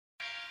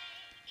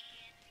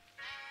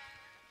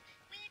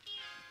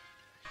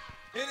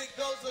And it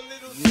goes a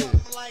little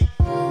something like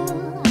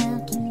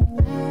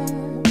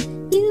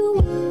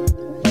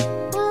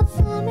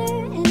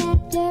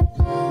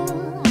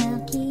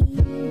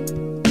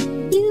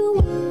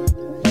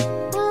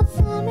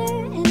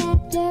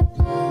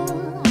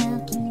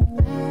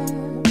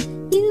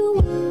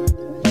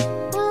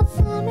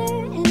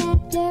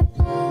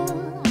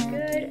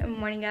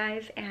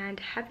guys, and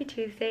happy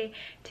Tuesday.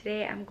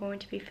 Today I'm going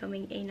to be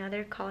filming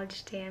another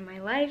college day in my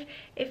life.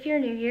 If you're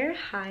new here,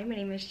 hi, my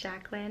name is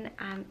Jacqueline.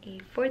 I'm a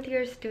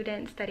fourth-year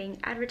student studying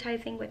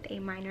advertising with a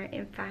minor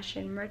in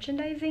fashion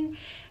merchandising,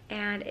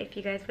 and if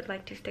you guys would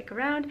like to stick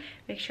around,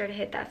 make sure to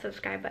hit that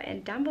subscribe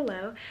button down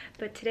below.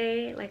 But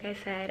today, like I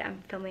said,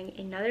 I'm filming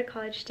another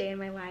college day in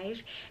my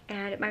life,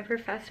 and my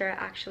professor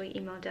actually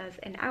emailed us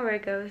an hour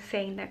ago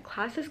saying that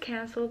class is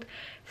canceled.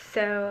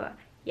 So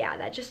yeah,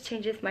 that just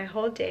changes my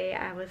whole day.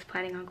 I was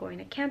planning on going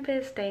to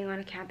campus, staying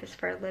on campus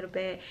for a little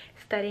bit,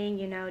 studying,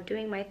 you know,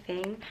 doing my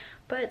thing.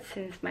 But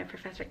since my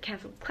professor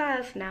canceled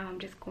class, now I'm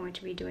just going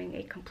to be doing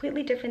a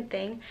completely different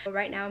thing. But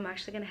right now, I'm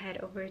actually going to head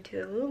over to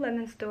the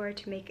Lululemon store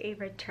to make a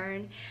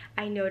return.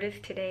 I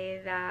noticed today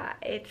that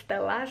it's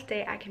the last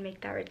day I can make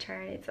that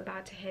return. It's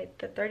about to hit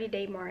the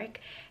 30-day mark.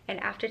 And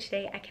after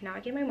today, I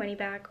cannot get my money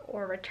back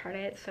or return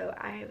it. So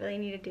I really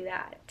need to do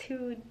that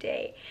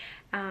today.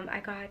 I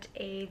got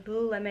a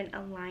Lululemon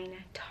Align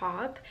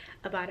top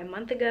about a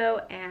month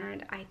ago,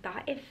 and I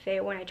thought it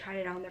fit when I tried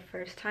it on the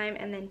first time,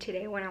 and then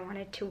today when I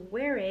wanted to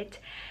wear it,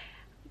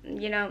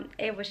 you know,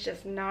 it was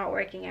just not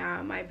working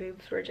out. My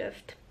boobs were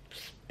just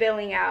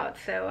spilling out,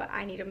 so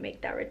I need to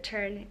make that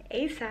return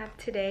ASAP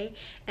today.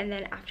 And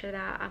then after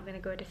that, I'm gonna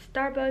go to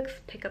Starbucks,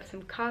 pick up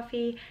some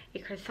coffee, a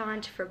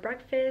croissant for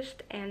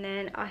breakfast, and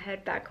then I'll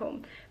head back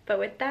home. But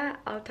with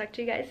that, I'll talk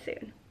to you guys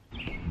soon.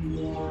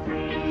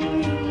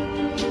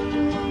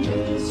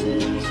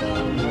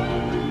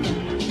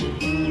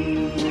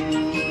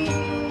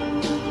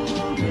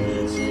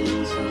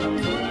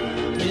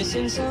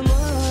 Missing someone,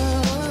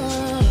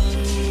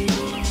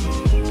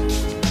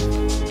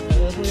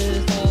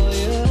 with all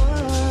your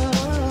heart.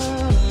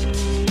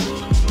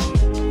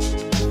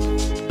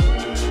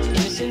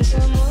 Missing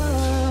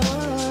someone,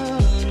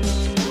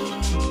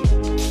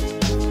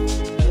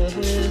 with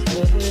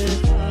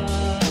heart.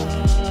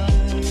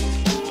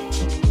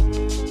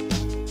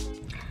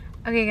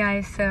 Okay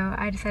guys, so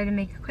I decided to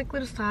make a quick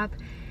little stop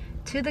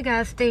to the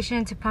gas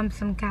station to pump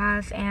some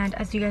gas, and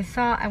as you guys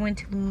saw, I went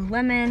to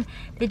Lululemon.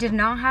 They did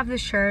not have the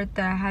shirt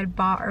that I had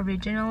bought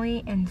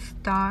originally in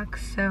stock,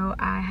 so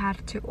I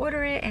had to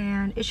order it,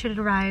 and it should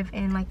arrive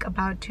in like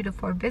about 2 to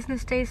 4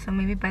 business days, so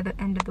maybe by the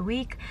end of the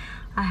week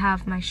I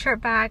have my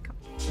shirt back.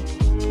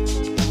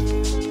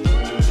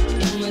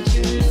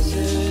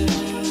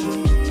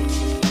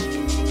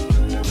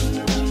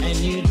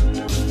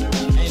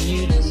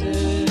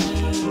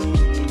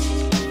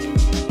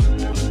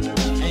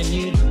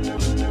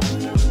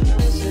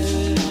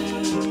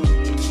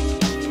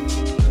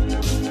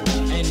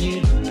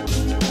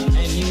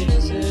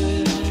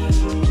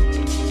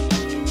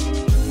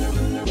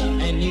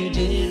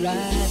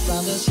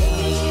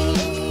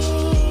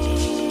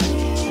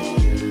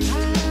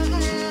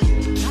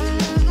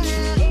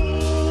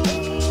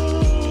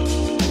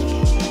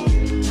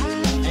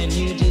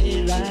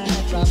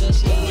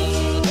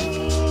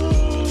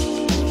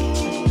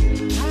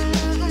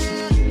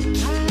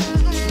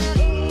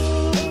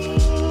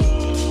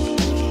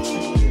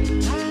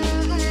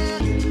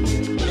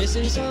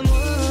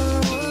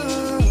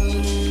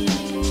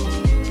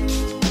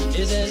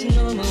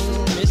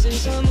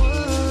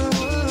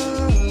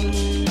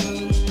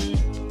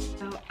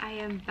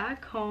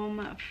 Back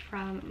home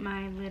from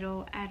my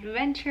little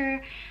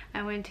adventure.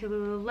 I went to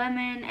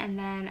Lululemon, and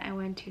then I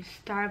went to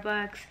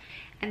Starbucks,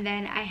 and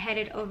then I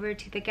headed over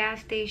to the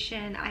gas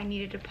station. I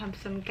needed to pump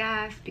some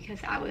gas because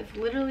I was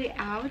literally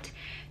out,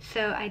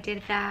 so I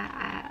did that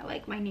at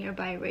like my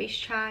nearby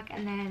racetrack,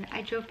 and then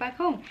I drove back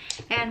home.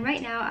 And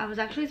right now I was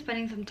actually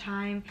spending some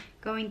time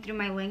going through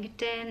my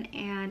LinkedIn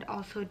and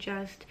also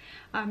just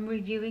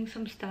reviewing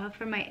some stuff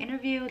for my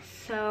interview.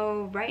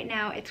 So right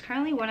now it's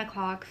currently 1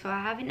 o'clock, so I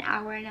have an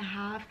hour and a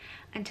half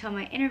until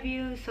my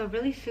interview. So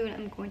really soon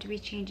I'm going to be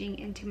changing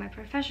into my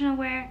professional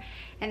wear,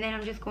 and then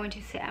I'm just going to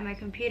sit at my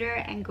computer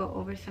and go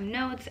over some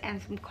notes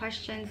and some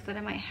questions that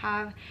I might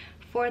have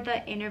for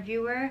the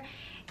interviewer.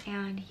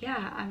 And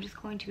yeah, I'm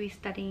just going to be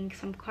studying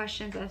some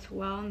questions as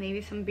well,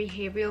 maybe some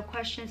behavioral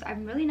questions.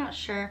 I'm really not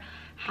sure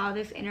how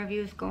this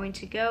interview is going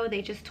to go.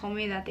 They just told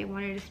me that they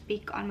wanted to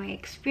speak on my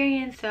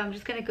experience, so I'm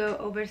just going to go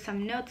over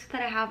some notes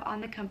that I have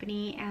on the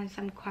company and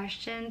some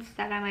questions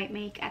that I might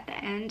make at the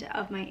end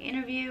of my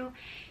interview.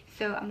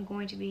 So I'm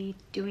going to be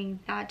doing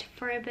that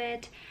for a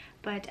bit,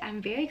 but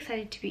I'm very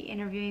excited to be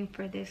interviewing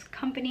for this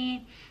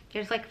company.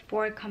 there's like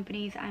 4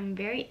 companies I'm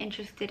very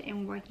interested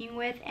in working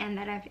with and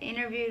that I've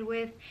interviewed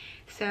with.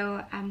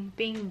 So I'm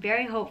being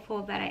very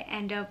hopeful that I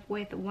end up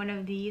with one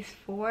of these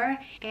 4.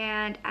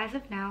 And as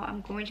of now,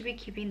 I'm going to be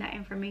keeping that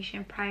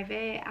information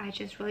private. I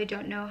just really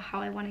don't know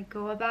how I want to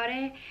go about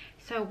it.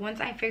 So once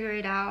I figure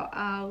it out,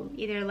 I'll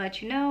either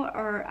let you know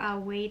or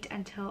I'll wait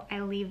until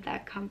I leave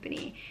that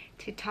company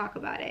to talk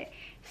about it.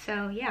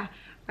 So yeah,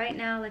 right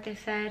now, like I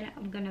said,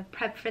 I'm gonna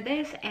prep for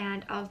this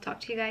and I'll talk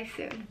to you guys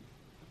soon.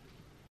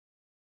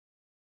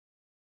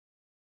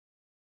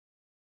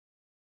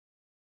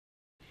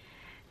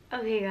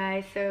 Okay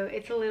guys, so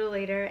it's a little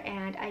later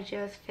and I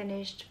just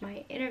finished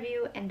my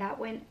interview and that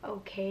went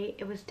okay.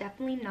 It was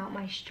definitely not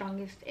my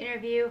strongest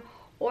interview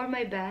or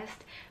my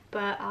best,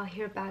 but I'll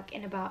hear back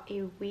in about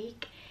a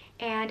week.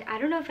 And I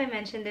don't know if I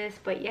mentioned this,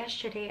 but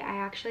yesterday I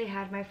actually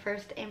had my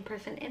first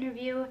in-person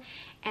interview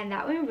and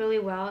that went really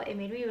well. It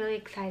made me really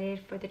excited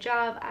for the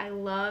job. I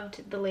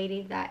loved the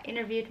lady that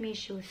interviewed me.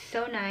 She was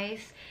so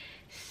nice,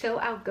 so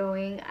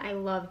outgoing. I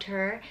loved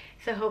her.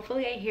 So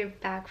hopefully I hear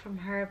back from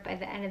her by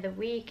the end of the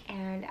week,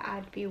 and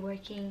I'd be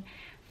working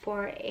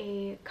for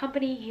a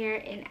company here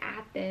in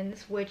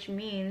Athens, which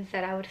means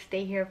that I would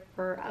stay here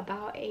for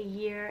about a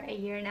year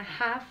and a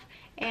half.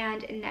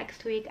 And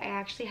next week I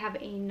actually have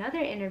another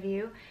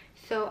interview,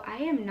 so I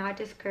am not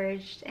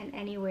discouraged in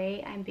any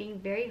way. I'm being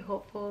very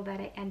hopeful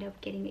that I end up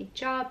getting a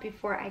job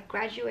before I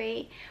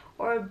graduate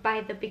or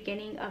by the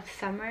beginning of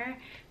summer.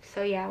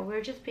 So yeah,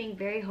 we're just being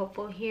very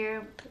hopeful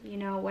here. You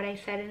know what I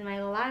said in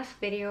my last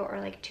video, or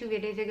like 2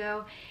 videos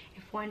ago,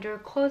 if one door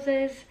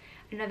closes,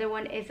 another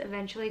one is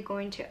eventually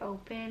going to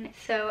open.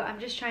 So I'm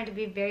just trying to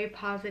be very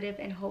positive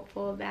and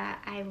hopeful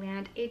that I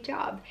land a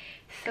job.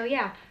 So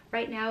yeah,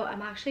 right now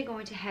I'm actually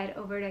going to head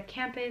over to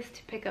campus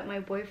to pick up my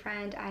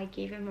boyfriend. I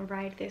gave him a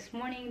ride this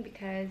morning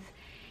because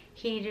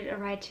he needed a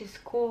ride to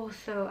school,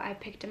 so I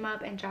picked him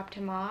up and dropped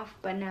him off,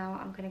 but now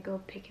I'm gonna go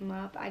pick him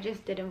up. I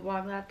just didn't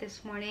vlog that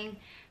this morning,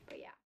 but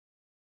yeah.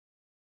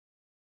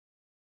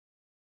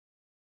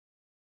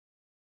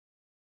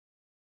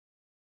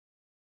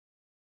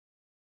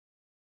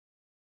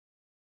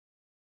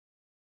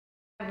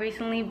 I've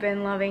recently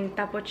been loving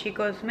Topo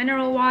Chico's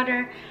mineral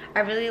water.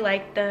 I really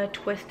like the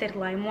twisted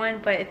lime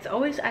one, but it's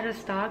always out of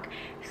stock,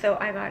 so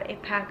I got a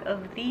pack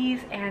of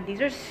these and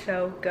these are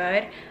so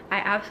good. I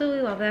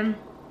absolutely love them.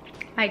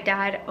 My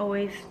dad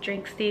always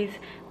drinks these,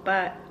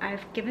 but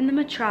I've given them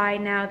a try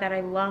now that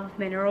I love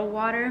mineral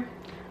water.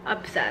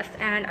 Obsessed,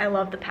 and I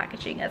love the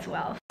packaging as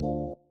well.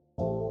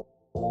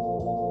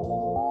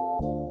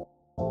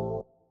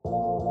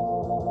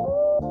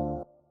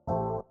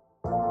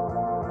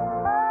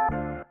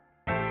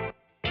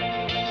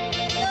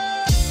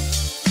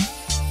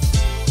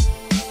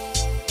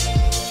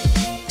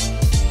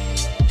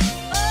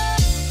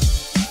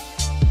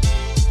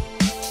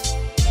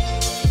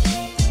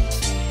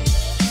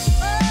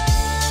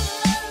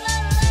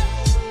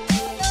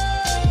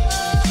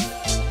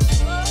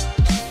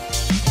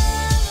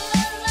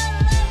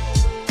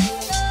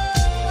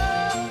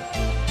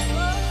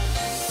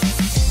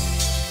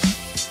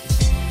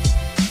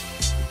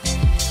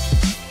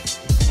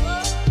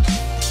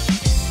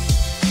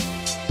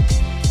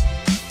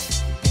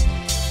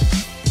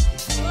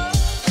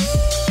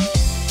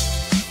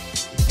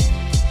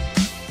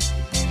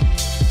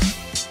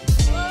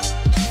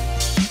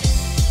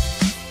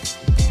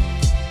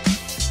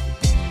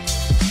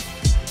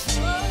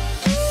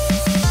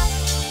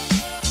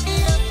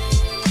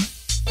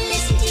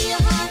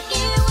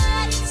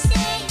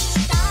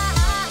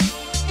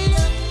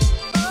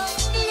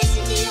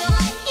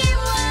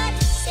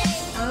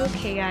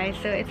 Okay guys,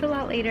 so it's a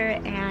lot later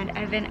and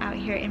I've been out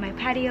here in my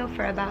patio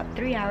for about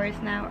 3 hours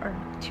now, or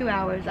 2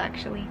 hours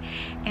actually,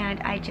 and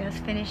I just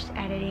finished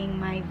editing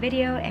my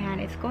video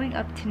and it's going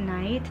up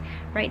tonight.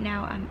 Right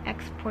now I'm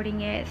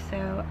exporting it, so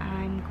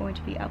I'm going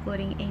to be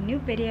uploading a new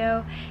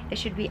video. It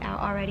should be out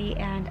already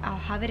and I'll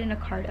have it in a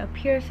card up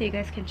here so you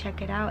guys can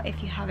check it out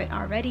if you haven't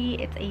already.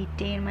 It's a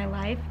day in my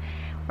life,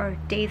 or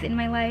days in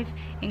my life.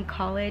 In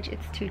college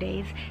it's 2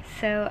 days,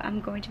 so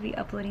I'm going to be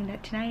uploading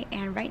that tonight.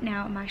 And right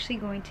now I'm actually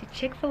going to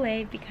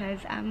Chick-fil-A because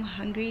I'm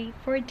hungry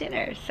for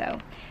dinner, so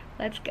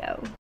let's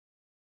go.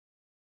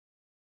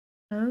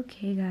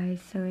 Okay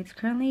guys, so it's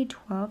currently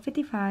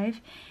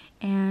 12:55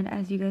 and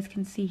as you guys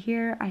can see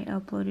here, I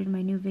uploaded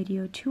my new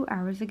video 2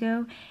 hours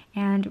ago,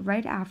 and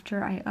right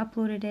after I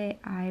uploaded it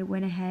I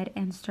went ahead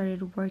and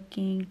started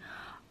working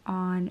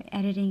on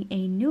editing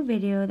a new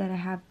video that I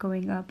have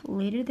going up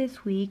later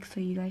this week, so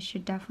you guys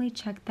should definitely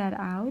check that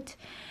out.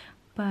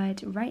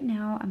 But right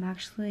now I'm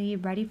actually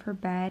ready for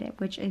bed,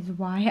 which is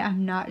why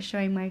I'm not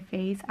showing my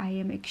face. I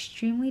am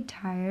extremely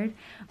tired,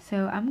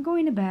 so I'm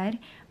going to bed,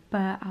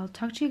 but I'll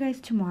talk to you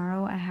guys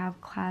tomorrow. I have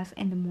class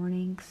in the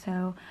morning,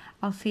 so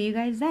I'll see you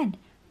guys then.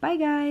 Bye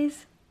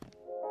guys.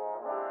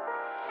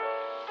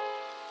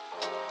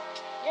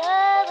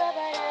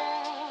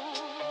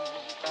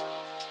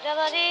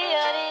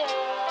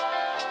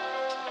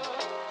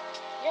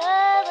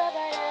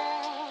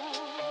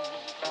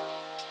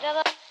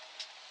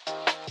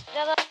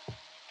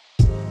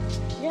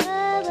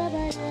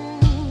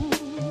 Yeah,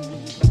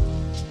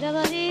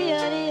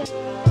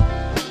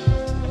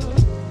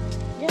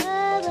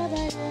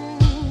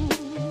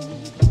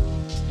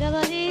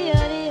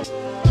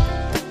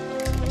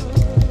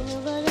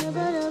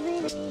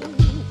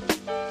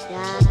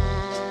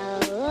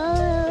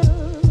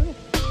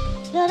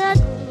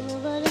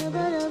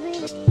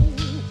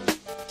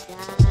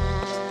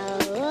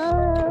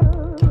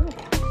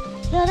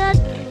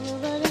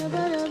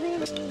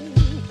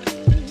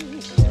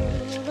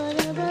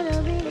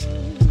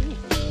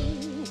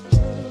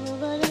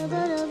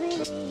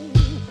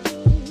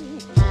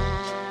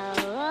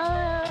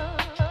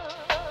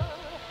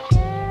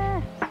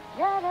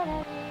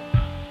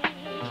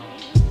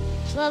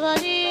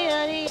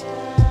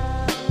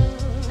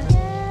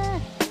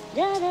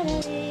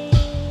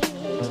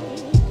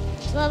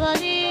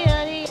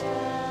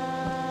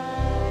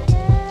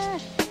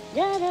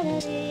 da da da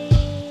dee,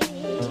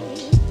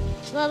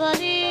 ba ba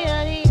dee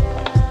da dee da,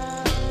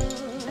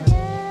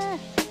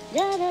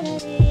 da da da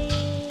dee,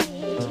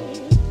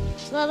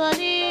 ba ba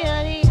dee da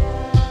dee da,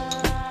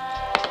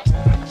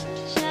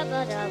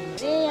 shabba da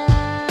dee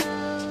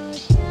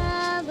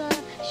shabba,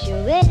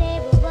 shoo-be-dee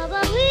boo ba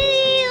ba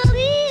wee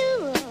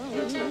wee.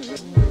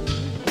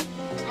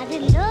 I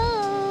didn't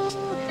know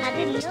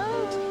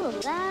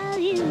about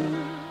you.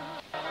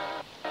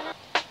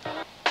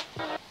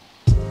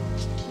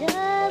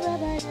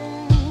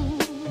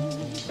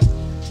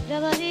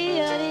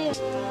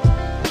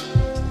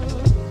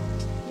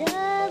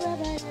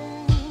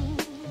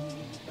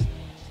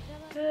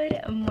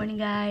 Good morning,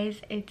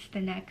 guys. It's the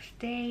next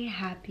day.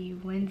 Happy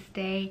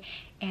Wednesday.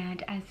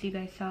 And as you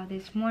guys saw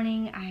this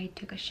morning, I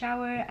took a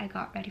shower, I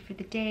got ready for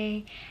the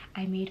day,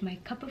 I made my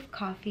cup of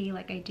coffee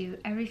like I do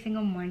every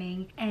single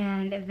morning,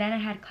 and then I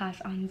had class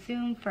on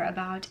Zoom for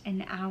about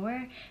an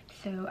hour.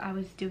 So I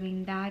was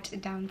doing that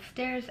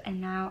downstairs,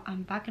 and now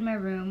I'm back in my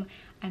room.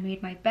 I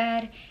made my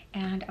bed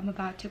and I'm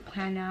about to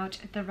plan out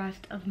the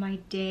rest of my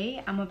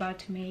day. I'm about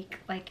to make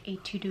like a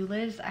to-do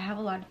list. I have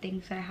a lot of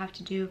things that I have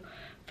to do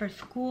for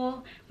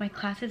school. My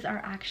classes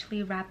are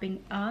actually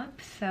wrapping up,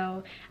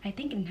 so I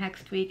think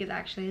next week is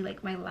actually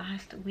like my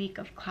last week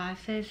of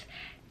classes.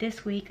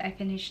 This week I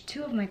finished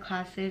 2 of my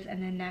classes,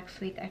 and then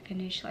next week I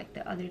finish like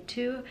the other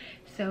 2.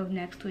 So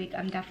next week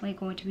I'm definitely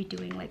going to be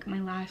doing like my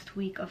last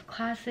week of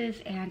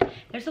classes, and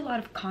there's a lot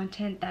of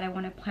content that I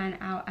want to plan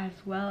out as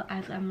well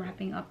as I'm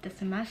wrapping up the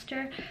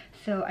semester.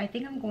 So I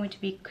think I'm going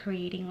to be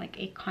creating like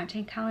a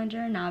content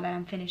calendar now that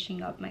I'm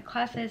finishing up my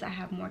classes. I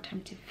have more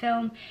time to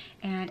film,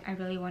 and I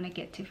really want to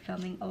get to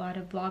filming a lot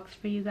of vlogs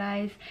for you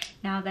guys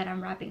now that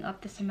I'm wrapping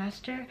up the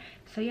semester.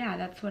 So yeah,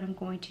 that's what I'm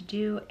going to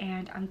do,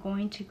 and I'm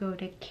going to go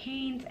to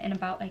Cane's in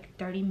about like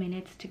 30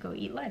 minutes to go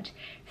eat lunch.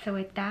 So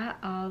with that,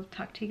 I'll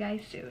talk to you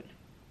guys soon.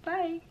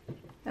 Bye.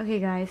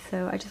 Okay guys,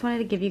 so I just wanted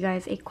to give you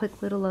guys a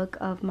quick little look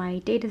of my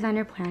day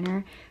designer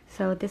planner.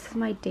 So this is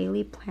my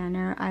daily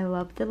planner. I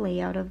love the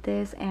layout of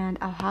this, and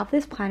I'll have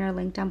this planner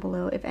linked down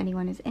below if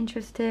anyone is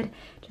interested.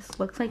 Just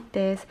looks like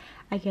this.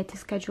 I get to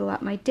schedule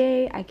out my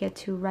day, I get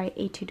to write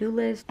a to-do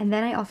list, and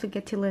then I also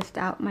get to list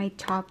out my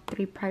top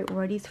 3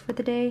 priorities for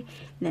the day.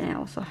 And then I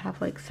also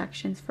have like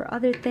sections for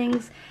other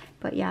things.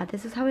 But yeah,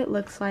 this is how it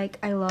looks like.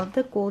 I love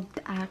the gold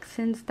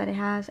accents that it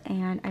has,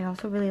 and I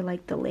also really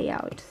like the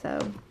layout. So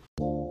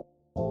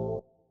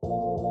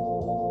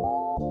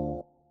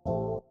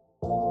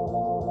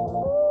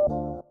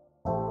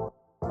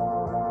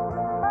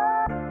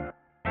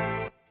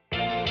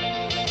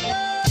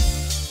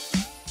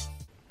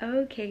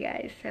okay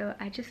guys, so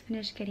I just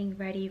finished getting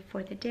ready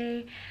for the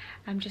day.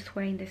 I'm just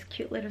wearing this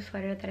cute little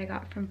sweater that I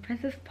got from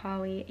Princess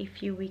Polly a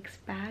few weeks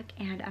back,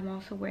 and I'm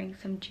also wearing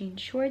some jean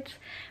shorts.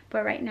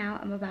 But right now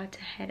I'm about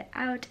to head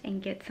out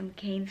and get some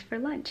Cane's for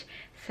lunch.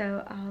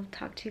 So I'll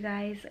talk to you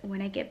guys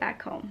when I get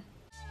back home.